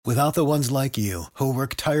Without the ones like you, who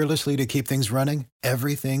work tirelessly to keep things running,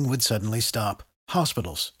 everything would suddenly stop.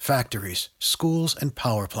 Hospitals, factories, schools, and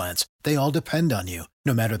power plants, they all depend on you.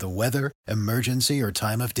 No matter the weather, emergency, or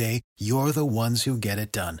time of day, you're the ones who get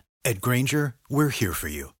it done. At Grainger, we're here for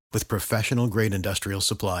you. With professional-grade industrial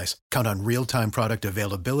supplies, count on real-time product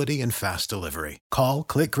availability and fast delivery. Call,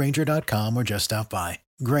 click Grainger.com, or just stop by.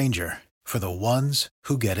 Grainger, for the ones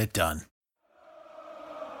who get it done.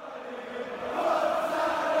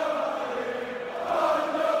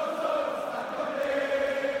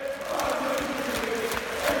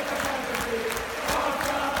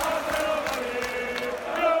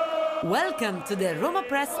 Welcome to the Roma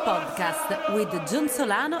Press Podcast with John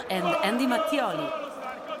Solano and Andy Mattioli.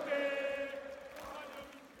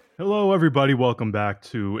 Hello, everybody. Welcome back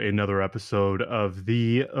to another episode of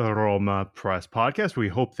the Roma Press Podcast. We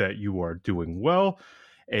hope that you are doing well.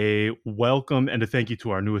 A welcome and a thank you to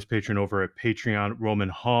our newest patron over at Patreon, Roman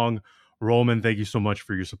Hong. Roman, thank you so much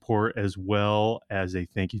for your support, as well as a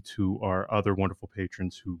thank you to our other wonderful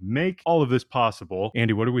patrons who make all of this possible.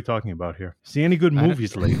 Andy, what are we talking about here? See any good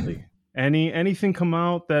movies lately? Anything come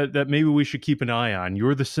out that maybe we should keep an eye on?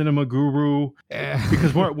 You're the cinema guru,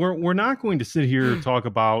 because we're not going to sit here and talk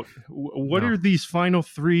about what are these final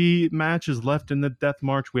three matches left in the Death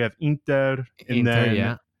March. We have Inter, and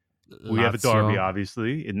then we have a derby,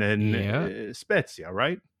 obviously, and then Spezia,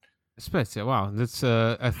 right? Spezia, wow, that's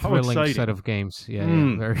a thrilling set of games.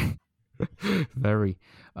 Very, very.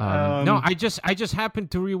 No, I just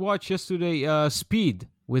happened to rewatch yesterday Speed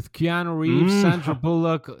with Keanu Reeves, Sandra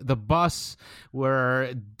Bullock, the bus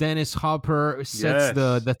where Dennis Hopper sets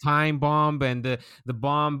the time bomb, and the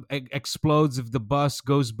bomb explodes if the bus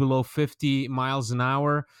goes below 50 miles an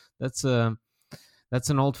hour. That's an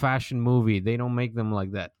old-fashioned movie. They don't make them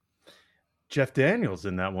like that. Jeff Daniels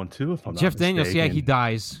in that one too. If I'm Jeff not Daniels, mistaken. he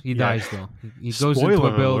dies. He dies though. He goes Spoiler into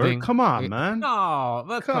a building. Alert. Come on, man.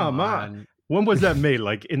 No, come on. When was that made?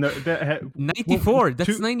 Like in the 94.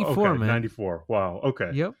 That's 94, okay, man. 94. Wow.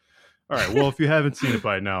 Okay. Yep. All right. Well, if you haven't seen it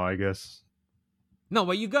by now, I guess. No,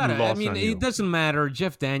 but you gotta. I mean, it doesn't matter.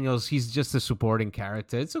 Jeff Daniels, he's just a supporting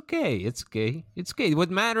character. It's okay. It's okay. It's okay.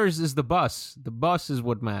 What matters is the bus. The bus is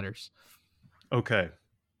what matters. Okay.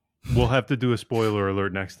 We'll have to do a spoiler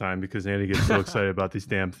alert next time because Andy gets so excited about these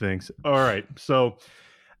damn things. All right. So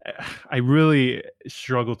I really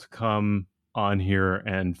struggle to come on here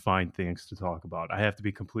and find things to talk about. I have to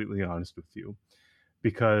be completely honest with you,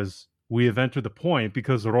 because we have entered the point,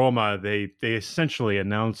 because Roma, they essentially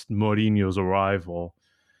announced Mourinho's arrival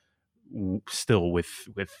still with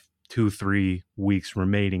 2-3 weeks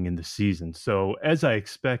remaining in the season. So as I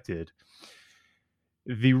expected,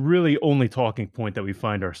 the really only talking point that we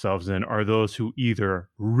find ourselves in are those who either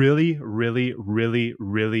really, really, really,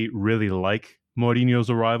 really, really like Mourinho's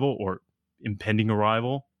arrival or impending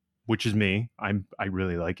arrival, which is me. I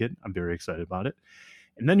really like it. I'm very excited about it.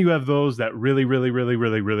 And then you have those that really, really, really,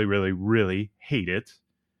 really, really, really, really hate it.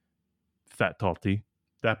 Fat Totti,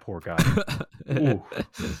 that poor guy. Ooh.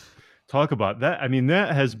 Talk about that. I mean,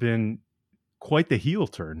 that has been quite the heel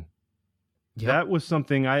turn. Yep. That was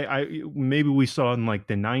something I maybe we saw in like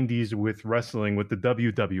the 90s with wrestling with the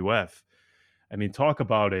WWF. I mean, talk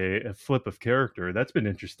about a flip of character. That's been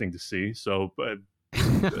interesting to see. So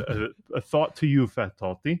a thought to you, Fat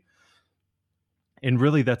Totti. And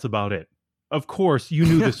really, that's about it. Of course, you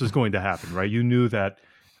knew this was going to happen, right? You knew that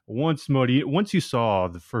once you saw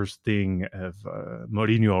the first thing of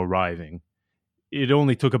Mourinho arriving, it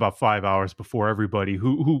only took about 5 hours before everybody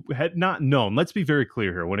who had not known. Let's be very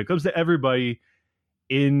clear here. When it comes to everybody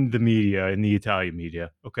in the media, in the Italian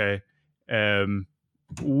media, okay,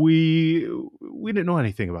 we didn't know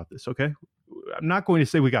anything about this, okay? I'm not going to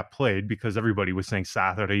say we got played, because everybody was saying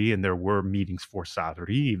Saturday, and there were meetings for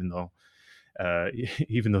Saturday, even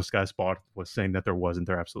though Sky Sport was saying that there wasn't.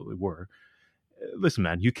 There absolutely were. Listen,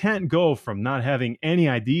 man, you can't go from not having any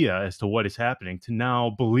idea as to what is happening to now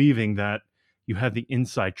believing that you have the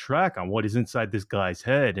inside track on what is inside this guy's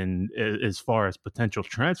head, and as far as potential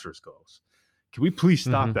transfers goes. Can we please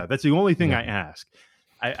stop that? That's the only thing I ask.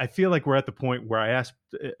 I feel like we're at the point where I asked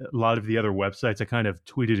a lot of the other websites, I kind of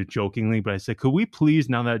tweeted it jokingly, but I said, could we please,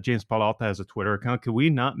 now that James Pallotta has a Twitter account, could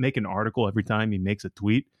we not make an article every time he makes a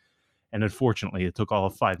tweet? And unfortunately, it took all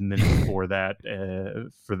of 5 minutes for that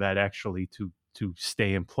actually to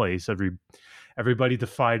stay in place. Everybody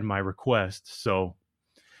defied my request, so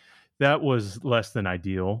that was less than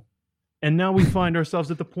ideal. And now we find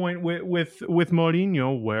ourselves at the point with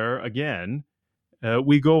Mourinho, where again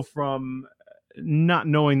we go from not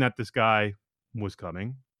knowing that this guy was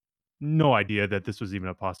coming, no idea that this was even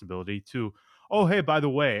a possibility, to oh, hey, by the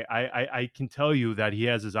way, I can tell you that he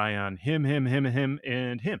has his eye on him,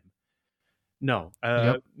 and him. No,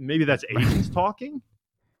 maybe that's agents talking.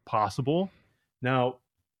 Possible. Now,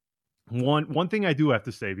 one thing I do have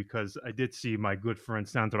to say, because I did see my good friend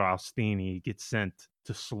Sandro Austini get sent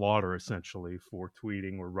to slaughter essentially for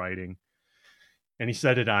tweeting or writing, and he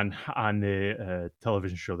said it on the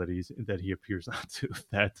television show that he appears on too,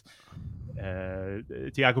 that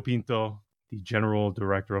Tiago Pinto, the general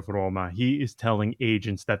director of Roma, he is telling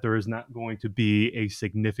agents that there is not going to be a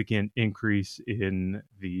significant increase in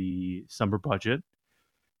the summer budget.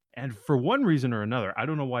 And for one reason or another, I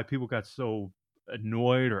don't know why people got so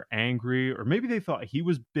annoyed or angry, or maybe they thought he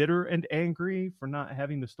was bitter and angry for not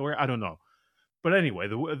having the story. I don't know. But anyway,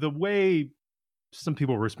 the way some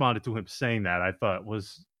people responded to him saying that, I thought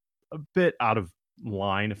was a bit out of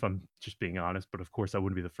line, if I'm just being honest. But of course, that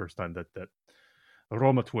wouldn't be the first time that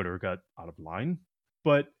Roma Twitter got out of line.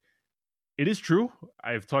 But it is true.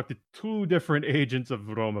 I've talked to 2 different agents of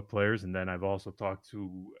Roma players, and then I've also talked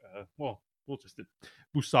to,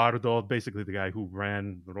 Busardo, basically the guy who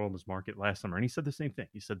ran the Roma's market last summer, and he said the same thing.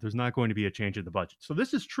 He said there's not going to be a change in the budget. So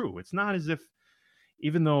this is true. It's not as if,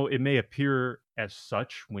 even though it may appear as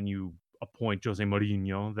such when you appoint Jose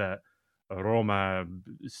Mourinho, that Roma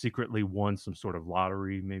secretly won some sort of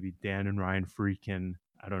lottery. Maybe Dan and Ryan Friedkin,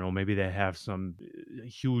 I don't know, maybe they have some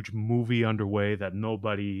huge movie underway that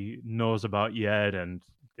nobody knows about yet, and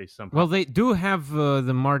they somehow... Well, they do have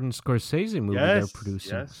the Martin Scorsese movie they're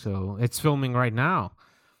producing, so it's filming right now.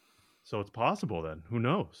 So it's possible then. Who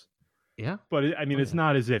knows? Yeah. But it's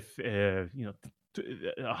not as if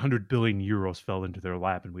 100 billion euros fell into their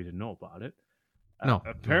lap and we didn't know about it. No.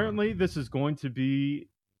 Apparently, this is going to be,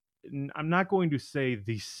 I'm not going to say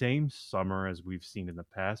the same summer as we've seen in the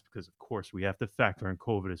past, because of course we have to factor in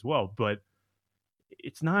COVID as well, but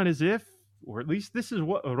it's not as if, or at least this is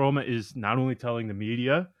what Roma is not only telling the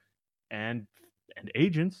media and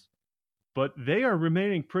agents, but they are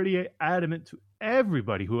remaining pretty adamant to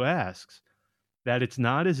everybody who asks that it's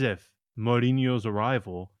not as if Mourinho's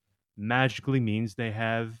arrival magically means they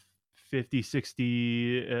have 50,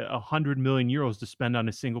 60, 100 million euros to spend on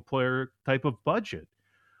a single player type of budget,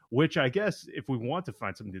 which I guess if we want to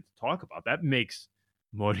find something to talk about, that makes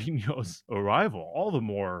Mourinho's arrival all the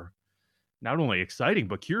more not only exciting,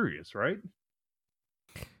 but curious, right?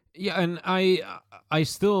 Yeah, and I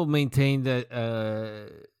still maintain that,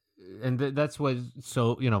 and that's what,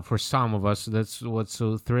 so, for some of us, that's what's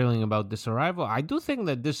so thrilling about this arrival. I do think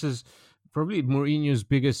that this is probably Mourinho's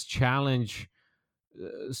biggest challenge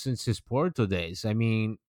since his Porto days. I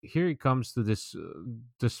mean, here he comes to this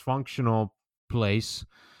dysfunctional place,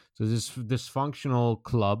 to this dysfunctional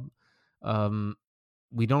club.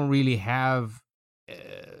 We don't really have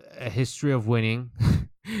a history of winning.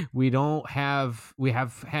 We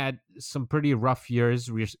have had some pretty rough years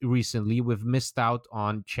recently. We've missed out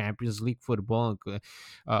on Champions League football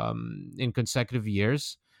in consecutive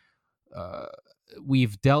years.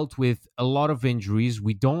 We've dealt with a lot of injuries.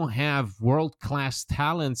 We don't have world-class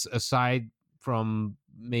talents aside from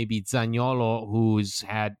maybe Zaniolo, who's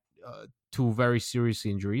had 2 very serious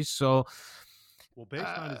injuries. So, well, based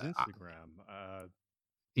on his Instagram,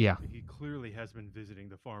 yeah, he clearly has been visiting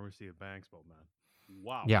the pharmacy of Banksville, man.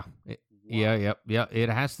 Wow. Yeah. Yeah. It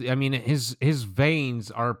has to. I mean, his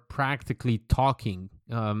veins are practically talking.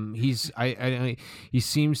 He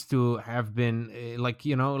seems to have been like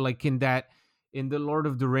in the Lord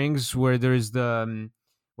of the Rings, where there's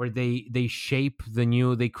where they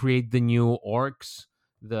create the new orcs,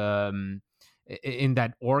 in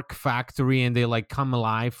that orc factory, and they like come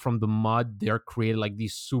alive from the mud. They're created like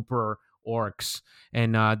these super orcs,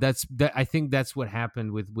 and I think that's what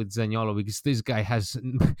happened with Zaniolo, because this guy has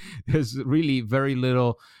really very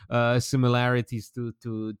little similarities to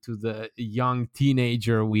the young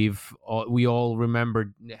teenager we all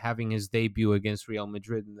remembered having his debut against Real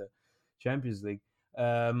Madrid in the Champions League.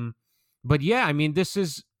 But yeah, I mean, this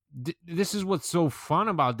is what's so fun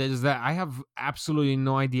about this, is that I have absolutely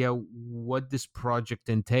no idea what this project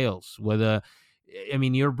entails. Whether, I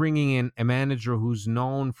mean, you're bringing in a manager who's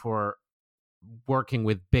known for working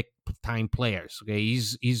with big time players. Okay,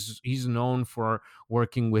 he's known for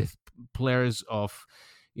working with players of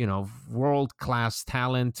world class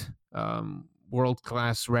talent, world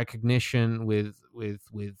class recognition, with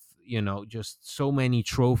just so many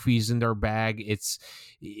trophies in their bag.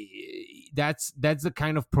 That's the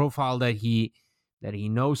kind of profile that he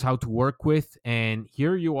knows how to work with. And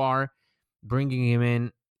here you are bringing him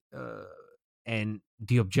in, and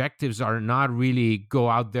the objectives are not really go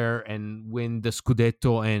out there and win the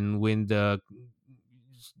Scudetto and win the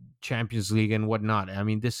Champions League and whatnot. I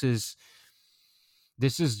mean, this is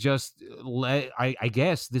this is just, I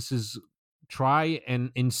guess this is try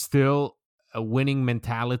and instill a winning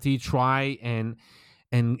mentality, try and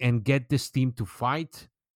get this team to fight,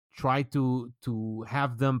 try to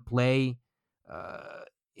have them play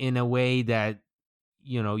in a way that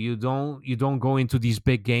you don't go into these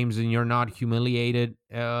big games and you're not humiliated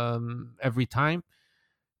every time.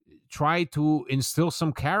 Try to instill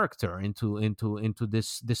some character into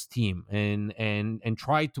this team, and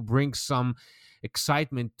try to bring some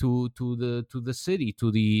excitement to the city,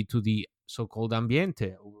 to the so-called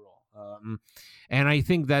ambiente overall. And I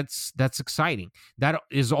think that's exciting. That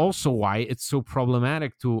is also why it's so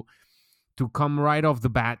problematic to come right off the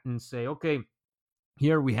bat and say, okay,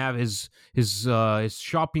 here we have his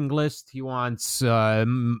shopping list. He wants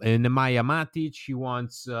Nemanja Matic. He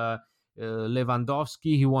wants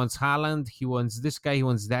Lewandowski. He wants Haaland. He wants this guy. He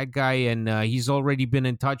wants that guy. And he's already been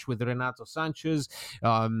in touch with Renato Sanchez.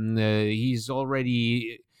 He's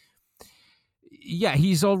already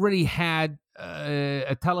had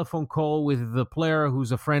a telephone call with the player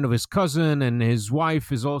who's a friend of his cousin, and his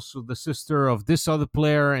wife is also the sister of this other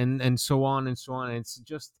player, and so on and so on. It's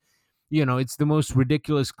just, it's the most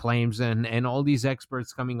ridiculous claims, and all these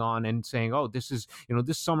experts coming on and saying, oh, this is,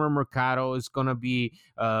 this summer mercado is going to be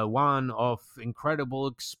one of incredible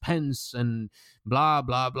expense and blah,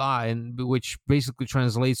 blah, blah, and which basically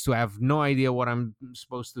translates to, I have no idea what I'm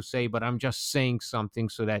supposed to say, but I'm just saying something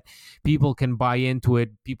so that people can buy into it.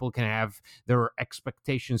 People can have their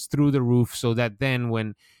expectations through the roof, so that then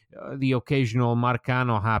when the occasional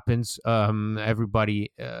Marcano happens,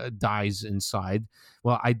 everybody dies inside.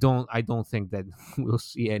 Well, I don't think that we'll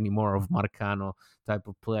see any more of Marcano type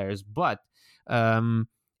of players, but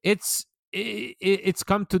it's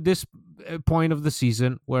come to this point of the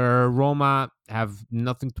season where Roma have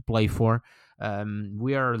nothing to play for.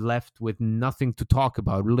 We are left with nothing to talk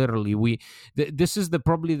about. Literally, this is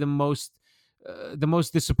probably the most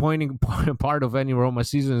disappointing part of any Roma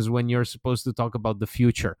season, is when you're supposed to talk about the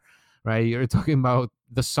future, right? You're talking about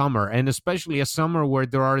the summer, and especially a summer where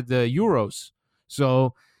there are the Euros.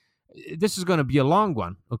 So this is going to be a long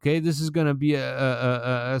one. Okay, this is going to be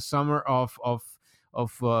a summer of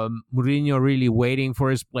Mourinho really waiting for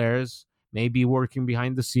his players, maybe working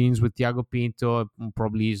behind the scenes with Thiago Pinto.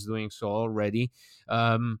 Probably he's doing so already.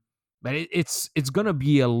 But it's going to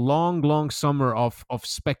be a long summer of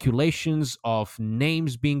speculations, of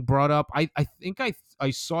names being brought up. I think I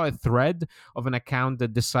saw a thread of an account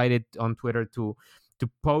that decided on Twitter to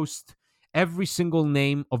post every single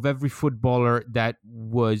name of every footballer that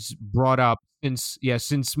was brought up since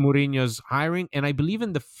Mourinho's hiring. And I believe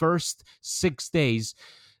in the first 6 days,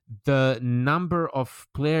 the number of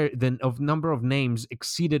names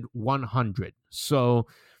exceeded 100. So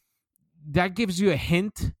that gives you a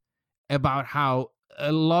hint about how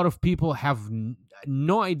a lot of people have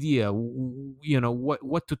no idea,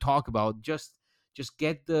 what to talk about. Just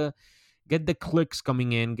get the clicks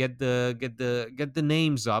coming in, get the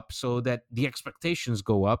names up, so that the expectations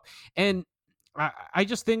go up. And I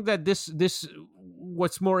just think that this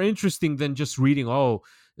what's more interesting than just reading,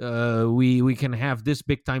 we can have this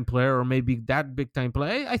big time player or maybe that big time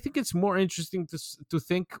player. I think it's more interesting to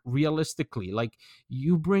think realistically. Like,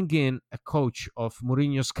 you bring in a coach of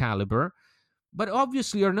Mourinho's caliber, but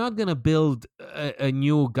obviously you're not going to build a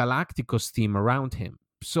new Galacticos team around him.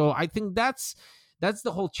 So I think that's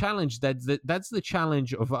the whole challenge. That's the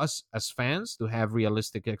challenge of us as fans, to have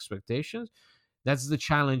realistic expectations. That's the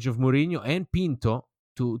challenge of Mourinho and Pinto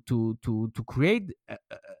to create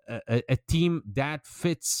a team that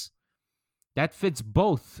fits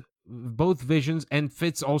both visions, and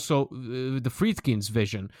fits also the Friedkin's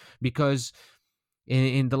vision. Because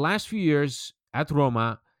in the last few years at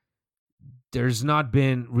Roma, there's not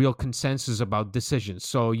been real consensus about decisions.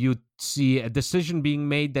 So you see a decision being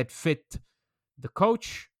made that fit the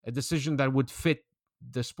coach, a decision that would fit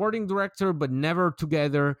the sporting director, but never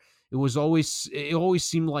together. It always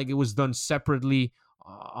seemed like it was done separately,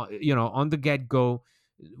 on the get-go,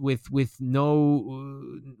 with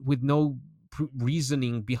no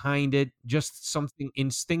reasoning behind it, just something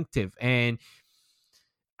instinctive. And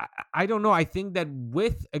I don't know. I think that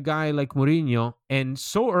with a guy like Mourinho, and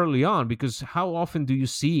so early on, because how often do you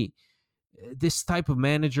see this type of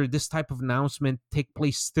manager, this type of announcement take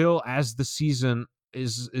place still as the season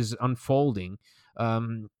is unfolding?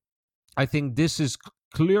 I think this is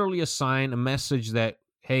clearly a sign, a message that,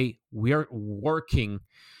 hey, we are working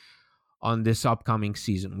on this upcoming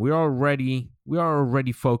season. We are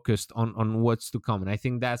already focused on what's to come, and I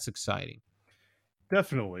think that's exciting.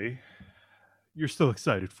 Definitely. You're still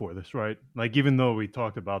excited for this, right? Like, even though we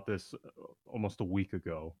talked about this almost a week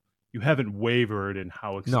ago, you haven't wavered in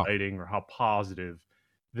how exciting or how positive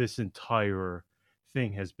this entire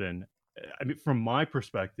thing has been. I mean, from my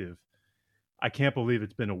perspective, I can't believe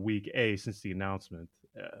it's been a week since the announcement,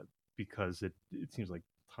 because it seems like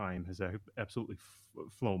time has absolutely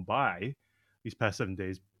flown by these past 7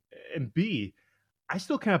 days, and B, I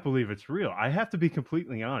still can't believe it's real. I have to be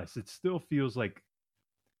completely honest. It still feels like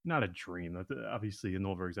not a dream. That's obviously an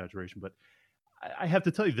over exaggeration, but I have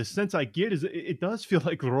to tell you, the sense I get is it does feel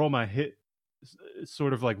like Roma hit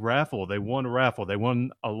sort of like raffle. They won a raffle. They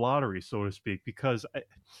won a lottery, so to speak, because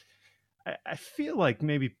I feel like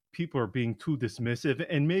maybe people are being too dismissive,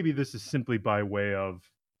 and maybe this is simply by way of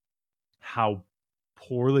how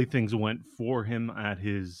poorly things went for him at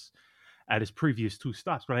his previous 2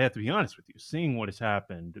 stops. But I have to be honest with you, seeing what has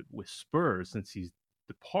happened with Spurs since he's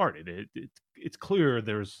departed, it's clear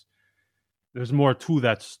there's more to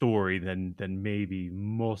that story than maybe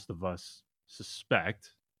most of us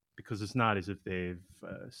suspect, because it's not as if they've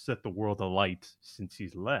set the world alight since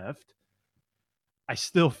he's left. I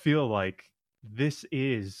still feel like this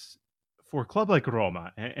is, for a club like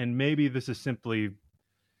Roma, and maybe this is simply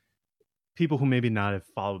people who maybe not have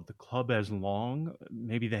followed the club as long,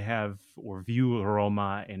 maybe they have or view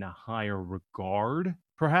Roma in a higher regard,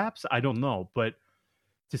 perhaps. I don't know. But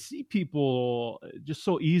to see people just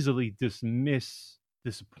so easily dismiss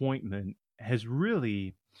disappointment has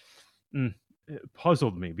really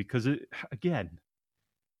puzzled me, because, again,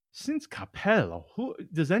 since Capello,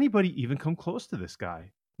 does anybody even come close to this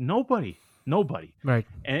guy? Nobody. Right.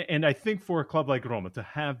 And I think for a club like Roma to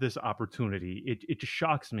have this opportunity, it just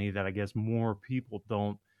shocks me that I guess more people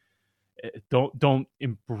don't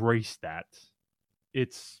embrace that.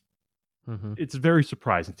 It's very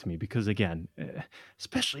surprising to me, because, again,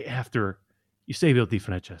 especially after Eusebio Di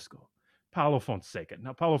Francesco, Paulo Fonseca.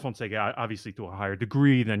 Now, Paulo Fonseca, obviously to a higher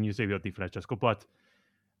degree than Eusebio Di Francesco, but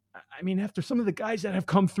I mean, after some of the guys that have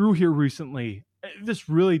come through here recently, this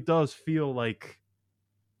really does feel like,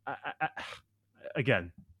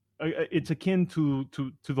 again, it's akin to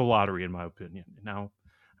the lottery, in my opinion. Now,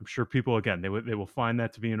 I'm sure people, again, they will find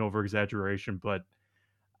that to be an over-exaggeration, but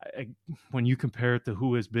when you compare it to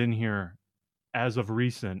who has been here as of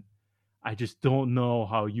recent, I just don't know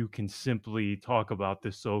how you can simply talk about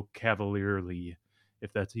this so cavalierly,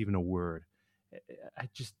 if that's even a word.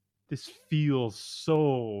 This feels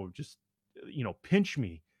so just, pinch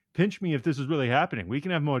me if this is really happening. We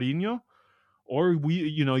can have Mourinho, or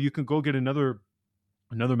you can go get another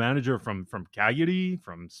manager from Cagliari,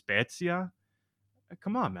 from Spezia.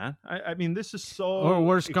 Come on, man. I mean, this is so. Or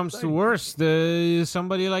worse comes to worse,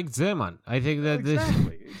 somebody like Zeman. I think that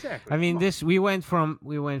exactly. I mean, we went from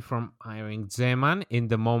hiring Zeman in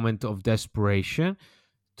the moment of desperation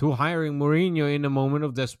to hiring Mourinho in a moment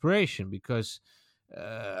of desperation, because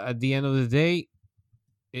at the end of the day,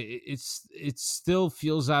 it still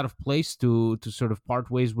feels out of place to sort of part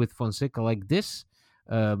ways with Fonseca like this,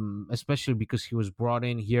 especially because he was brought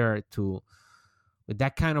in here with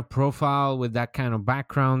that kind of profile, with that kind of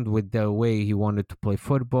background, with the way he wanted to play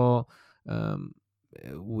football,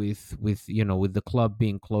 with the club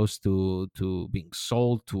being close to being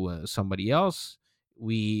sold to somebody else.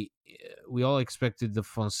 We all expected the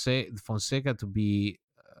Fonseca to be,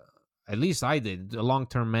 at least I did, a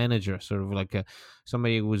long-term manager, sort of like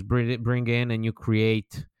somebody who was bring in and you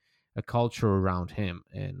create a culture around him,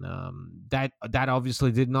 and that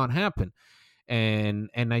obviously did not happen. And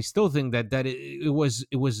I still think that it was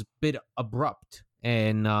a bit abrupt,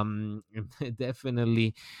 and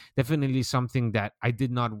definitely something that I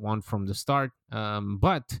did not want from the start.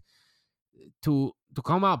 But to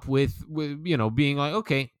come up with being like,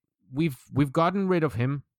 okay, we've gotten rid of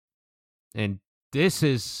him, and this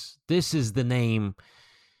is the name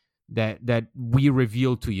that we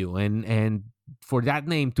reveal to you, and for that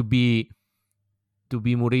name to be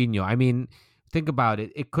Mourinho. I mean, think about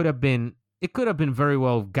it. It could have been very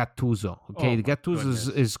well Gattuso. Okay,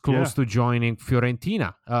 Gattuso is close to joining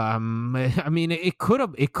Fiorentina. I mean, it could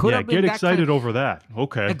have been. Get excited over that.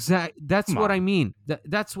 Okay, exactly. That's what I mean.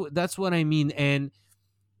 That's what I mean. And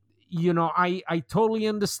I totally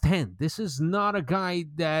understand. This is not a guy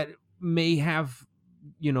that may have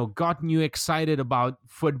gotten you excited about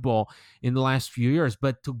football in the last few years,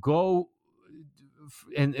 but to go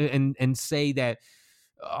and say that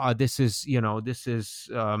this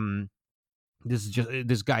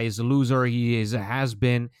guy is a loser, he is a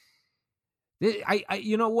has-been.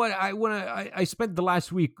 I spent the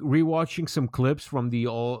last week rewatching some clips from the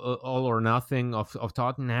all or nothing of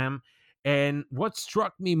Tottenham, and what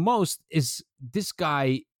struck me most is this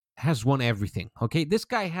guy has won everything. Okay, this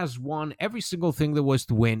guy has won every single thing there was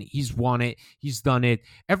to win. He's won it. He's done it.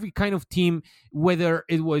 Every kind of team, whether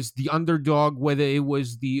it was the underdog, whether it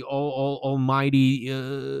was the almighty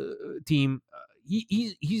team,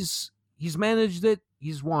 he's managed it.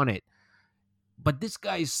 He's won it. But this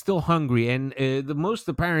guy is still hungry, and the most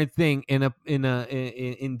apparent thing in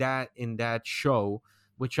that show,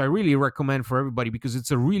 which I really recommend for everybody because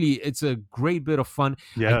it's a great bit of fun.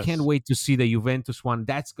 Yes. I can't wait to see the Juventus one.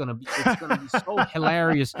 It's gonna be so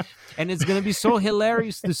hilarious, and it's gonna be so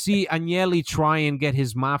hilarious to see Agnelli try and get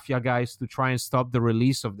his mafia guys to try and stop the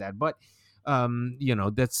release of that. But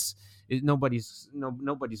nobody's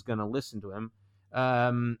gonna listen to him.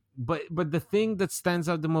 But the thing that stands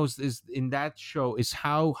out the most is in that show is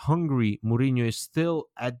how hungry Mourinho is still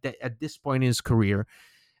at this point in his career.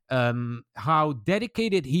 How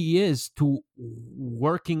dedicated he is to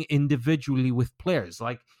working individually with players.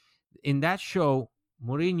 Like in that show,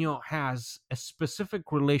 Mourinho has a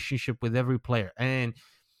specific relationship with every player, and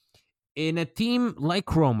in a team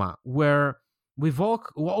like Roma, where we've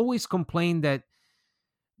always complained that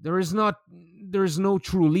there is no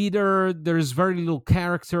true leader. There's very little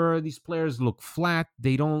character. These players look flat.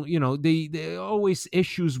 They don't, they always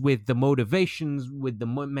issues with the motivations, with the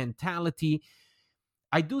mentality.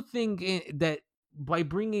 I do think that by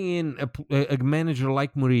bringing in a manager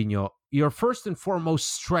like Mourinho, you're first and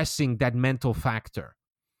foremost stressing that mental factor.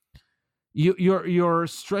 You're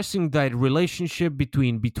stressing that relationship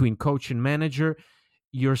between coach and manager.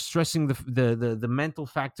 You're stressing the mental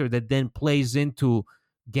factor that then plays into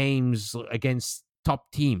games against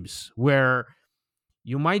top teams where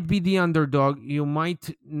you might be the underdog, you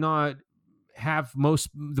might not have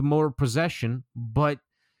the more possession, but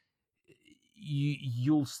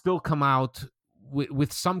you'll still come out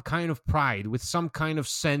with some kind of pride, with some kind of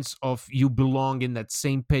sense of you belong in that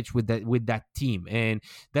same pitch with that team. And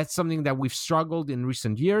that's something that we've struggled in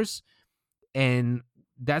recent years, and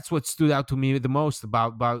that's what stood out to me the most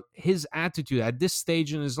about his attitude at this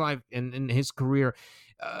stage in his life and in his career.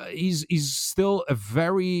 He's still a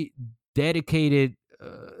very dedicated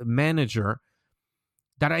manager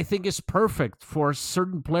that I think is perfect for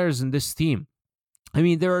certain players in this team. I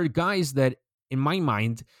mean, there are guys that, in my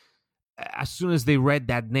mind, as soon as they read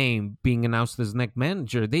that name being announced as next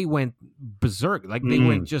manager, they went berserk. Like they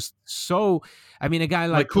went just so. I mean, a guy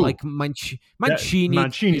like Mancini.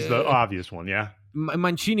 Mancini's the obvious one, yeah.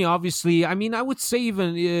 Mancini, obviously. I mean, I would say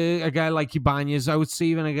even a guy like Ibanez. I would say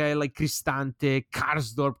even a guy like Cristante,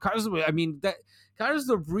 Karsdorp. I mean, that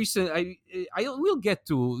Karsdorp recent. I will get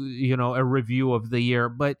to a review of the year,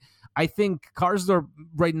 but I think Karsdorp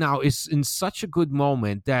right now is in such a good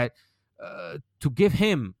moment that to give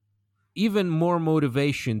him even more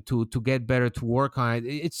motivation to get better, to work on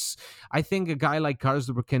it. I think a guy like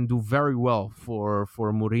Karsdorp can do very well for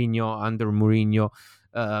Mourinho, under Mourinho.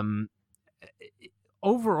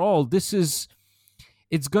 Overall,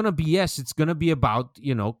 it's gonna be about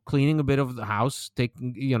cleaning a bit of the house,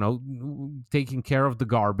 taking care of the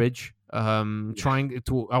garbage, trying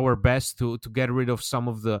to our best to get rid of some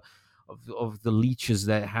of the leeches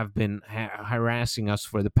that have been harassing us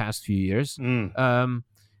for the past few years.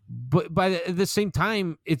 But at the same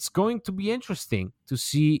time, it's going to be interesting to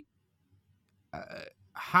see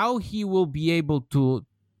how he will be able to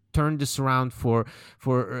turn this around for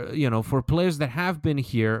players that have been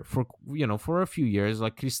here for a few years,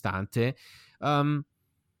 like Cristante.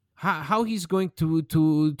 How he's going to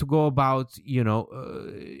go about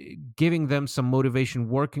giving them some motivation,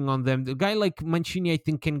 working on them. The guy like Mancini, I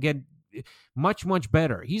think, can get much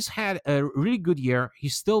better. He's had a really good year. He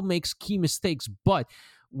still makes key mistakes, but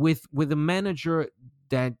with a manager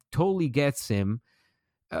that totally gets him,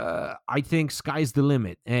 I think sky's the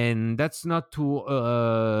limit. And that's not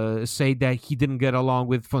to say that he didn't get along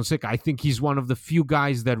with Fonseca. I think he's one of the few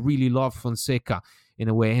guys that really love Fonseca in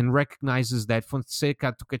a way and recognizes that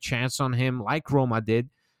Fonseca took a chance on him like Roma did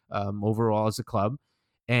overall as a club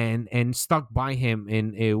and stuck by him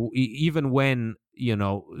even when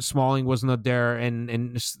Smalling was not there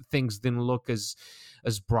and things didn't look as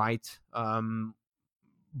bright.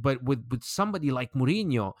 But with somebody like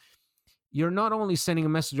Mourinho, you're not only sending a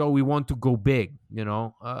message, we want to go big,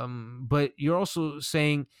 but you're also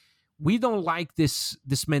saying, we don't like this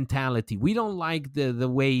mentality. We don't like the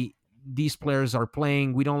way these players are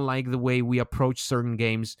playing. We don't like the way we approach certain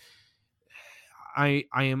games. I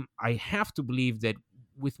have to believe that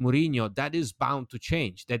with Mourinho, that is bound to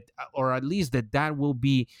change. That, or at least that will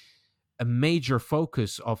be a major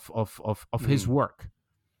focus of his work.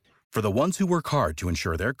 For the ones who work hard to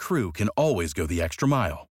ensure their crew can always go the extra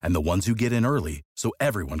mile, and the ones who get in early so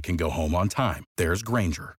everyone can go home on time, there's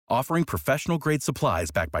Grainger, offering professional-grade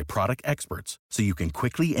supplies backed by product experts so you can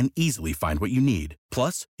quickly and easily find what you need.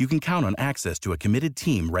 Plus, you can count on access to a committed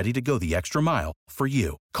team ready to go the extra mile for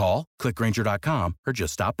you. Call, click Grainger.com, or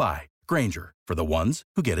just stop by. Grainger, for the ones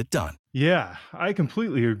who get it done. Yeah, I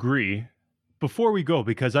completely agree. Before we go,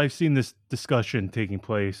 because I've seen this discussion taking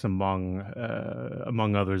place among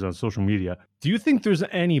others on social media, do you think there's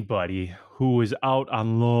anybody who is out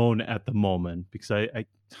on loan at the moment? Because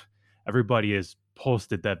everybody has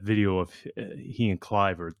posted that video of he and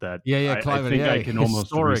Kluivert that Kluivert, I think I can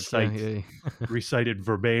almost recite it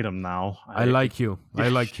verbatim now. I like you.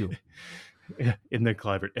 And then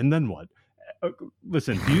Kluivert. And then what?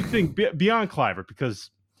 Listen, do you think beyond Kluivert,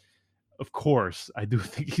 because of course, I do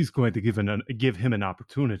think he's going to give him an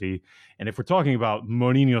opportunity. And if we're talking about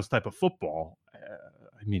Mourinho's type of football,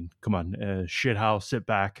 I mean, come on, shithouse, sit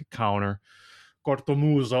back, counter,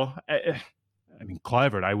 cortomuso. I mean,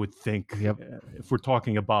 Kluivert, I would think, if we're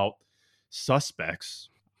talking about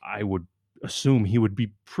suspects, I would assume he would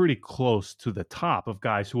be pretty close to the top of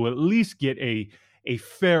guys who at least get a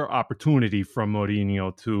fair opportunity from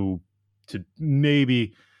Mourinho to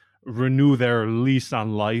maybe renew their lease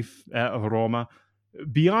on life at Roma.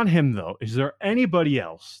 Beyond him, though, is there anybody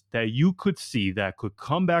else that you could see that could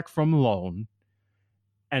come back from loan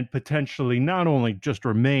and potentially not only just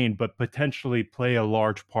remain, but potentially play a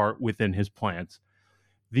large part within his plans?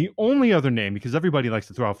 The only other name, because everybody likes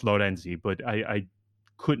to throw out Florenzi, but I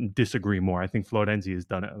couldn't disagree more. I think Florenzi has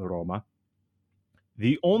done it at Roma.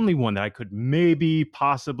 The only one that I could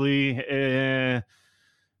possibly,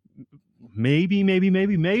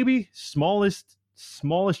 maybe smallest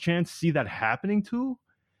chance to see that happening to,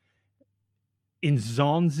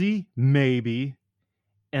 Nzonzi, maybe,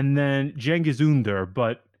 and then Cengiz Under.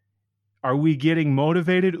 But are we getting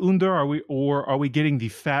motivated Under? Are we getting the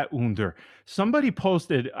fat Under? Somebody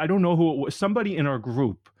posted, I don't know who it was, somebody in our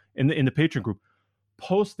group, in the Patreon group,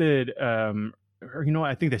 posted, I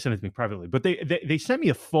think they sent it to me privately, but they sent me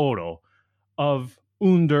a photo of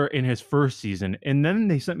Under in his first season, and then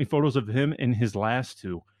they sent me photos of him in his last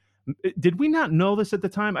two. Did we not know this at the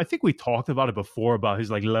time? I think we talked about it before, about his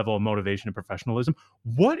level of motivation and professionalism.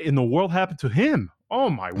 What in the world happened to him? Oh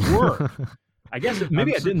my word. I guess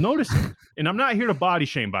maybe I didn't notice it. And I'm not here to body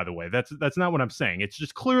shame, by the way. That's not what I'm saying. It's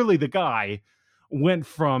just clearly the guy went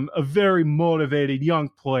from a very motivated young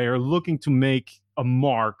player looking to make a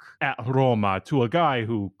mark at Roma to a guy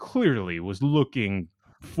who clearly was looking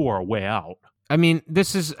for a way out. I mean,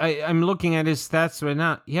 I'm looking at his stats right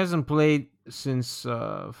now. He hasn't played since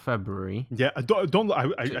February. Yeah, don't.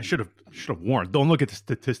 I should have warned. Don't look at the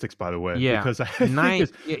statistics, by the way. Yeah, because go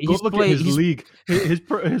look at his league, his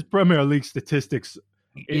Premier League statistics.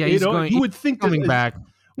 Yeah, you would think coming back.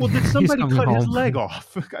 Well, did somebody cut his leg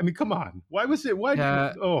off? I mean, come on. Why was it? Why?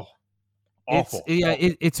 Awful.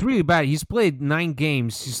 It's really bad. He's played 9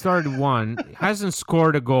 games. He started 1. Hasn't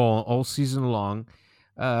scored a goal all season long.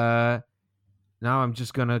 Now I'm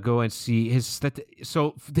just gonna go and see his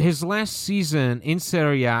So his last season in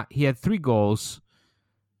Serie A, he had 3 goals.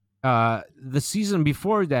 The season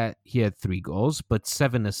before that, he had 3 goals, but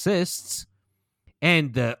 7 assists.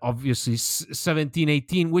 And obviously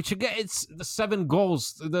 17-18, which again, it's the 7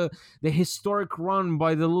 goals, the historic run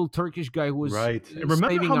by the little Turkish guy who was right.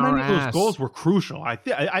 Remember how many of those goals were crucial? I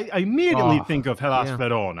immediately think of Hellas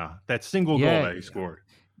Verona, that single goal that he scored.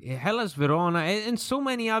 Hellas Verona and so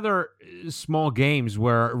many other small games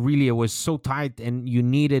where really it was so tight and you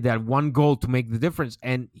needed that one goal to make the difference,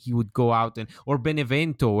 and he would go out or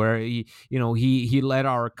Benevento, where he led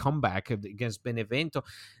our comeback against Benevento.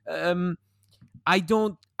 First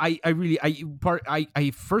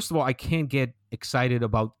of all, I can't get excited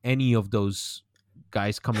about any of those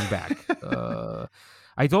guys coming back.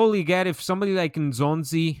 I totally get if somebody like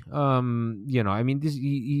Nzonzi,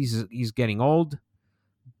 he's getting old.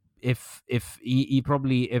 If he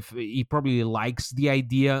probably likes the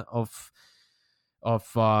idea of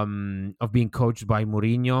being coached by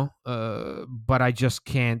Mourinho, but I just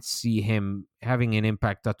can't see him having an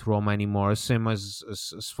impact at Roma anymore. Same as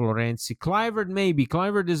Florenzi. Kluivert, maybe.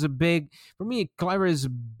 Kluivert is a big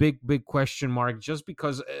question mark, just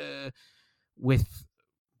because with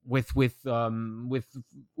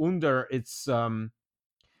Under, it's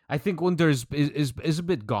I think Under is a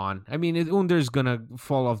bit gone. I mean, Under is gonna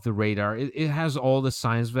fall off the radar. It has all the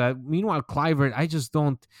signs of that. Meanwhile, Kluivert, I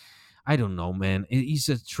don't know, man. He's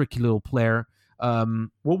a tricky little player.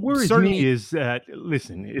 What worries me is that,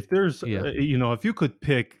 listen, if there's, if you could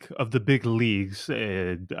pick of the big leagues,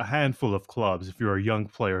 a handful of clubs, if you're a young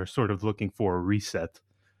player sort of looking for a reset,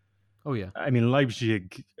 Oh, yeah. I mean,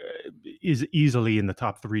 Leipzig is easily in the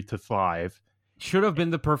top 3 to 5. Should have been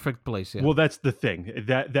the perfect place, yeah. Well, that's the thing.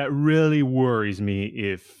 That really worries me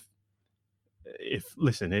if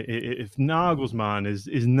Nagelsmann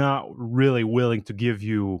is not really willing to give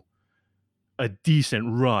you a decent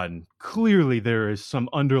run, clearly there is some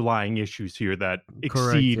underlying issues here that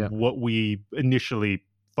exceed what we initially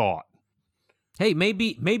thought. Hey,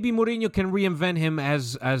 maybe Mourinho can reinvent him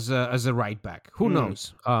as a right back. Who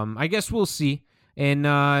knows? I guess we'll see. And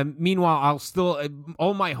meanwhile, I'll still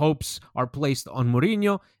all my hopes are placed on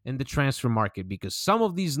Mourinho and the transfer market, because some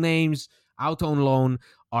of these names out on loan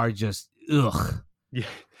are just ugh. Yeah,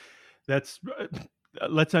 that's.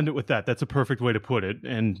 Let's end it with that. That's a perfect way to put it.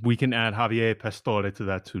 And we can add Javier Pastore to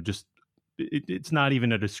that too. Just it's not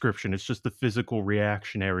even a description. It's just the physical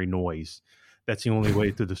reactionary noise. That's the only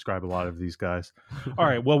way to describe a lot of these guys. All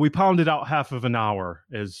right. Well, we pounded out half of an hour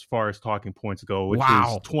as far as talking points go, which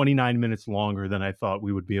is 29 minutes longer than I thought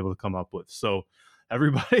we would be able to come up with. So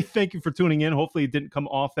everybody, thank you for tuning in. Hopefully it didn't come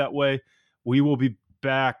off that way. We will be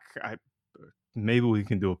back. Maybe we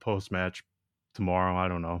can do a post-match tomorrow. I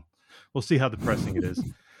don't know. We'll see how depressing it is.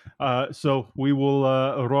 So we will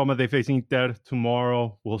Roma, they face Inter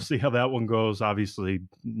tomorrow. We'll see how that one goes. Obviously,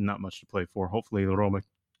 not much to play for. Hopefully, Roma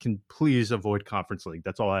can please avoid Conference League.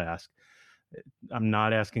 That's all I ask. I'm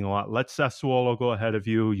not asking a lot. Let Sassuolo go ahead of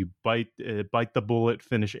you. You bite the bullet,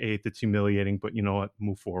 finish 8th. It's humiliating, but you know what?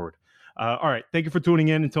 Move forward. All right. Thank you for tuning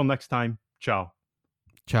in. Until next time. Ciao.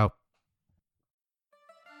 Ciao.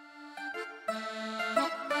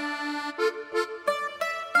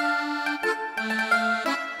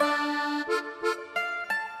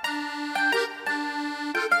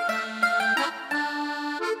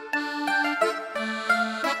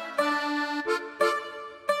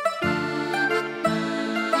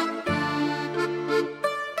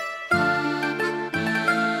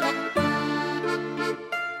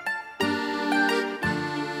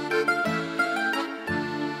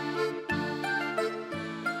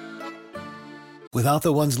 Without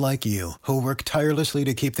the ones like you, who work tirelessly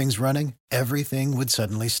to keep things running, everything would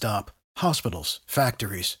suddenly stop. Hospitals,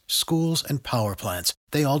 factories, schools, and power plants,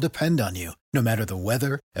 they all depend on you. No matter the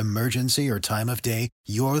weather, emergency, or time of day,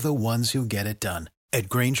 you're the ones who get it done. At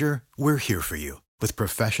Grainger, we're here for you. With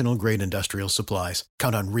professional-grade industrial supplies,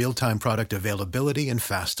 count on real-time product availability and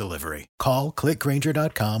fast delivery. Call, click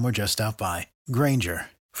Grainger.com, or just stop by.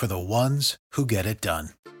 Grainger, for the ones who get it done.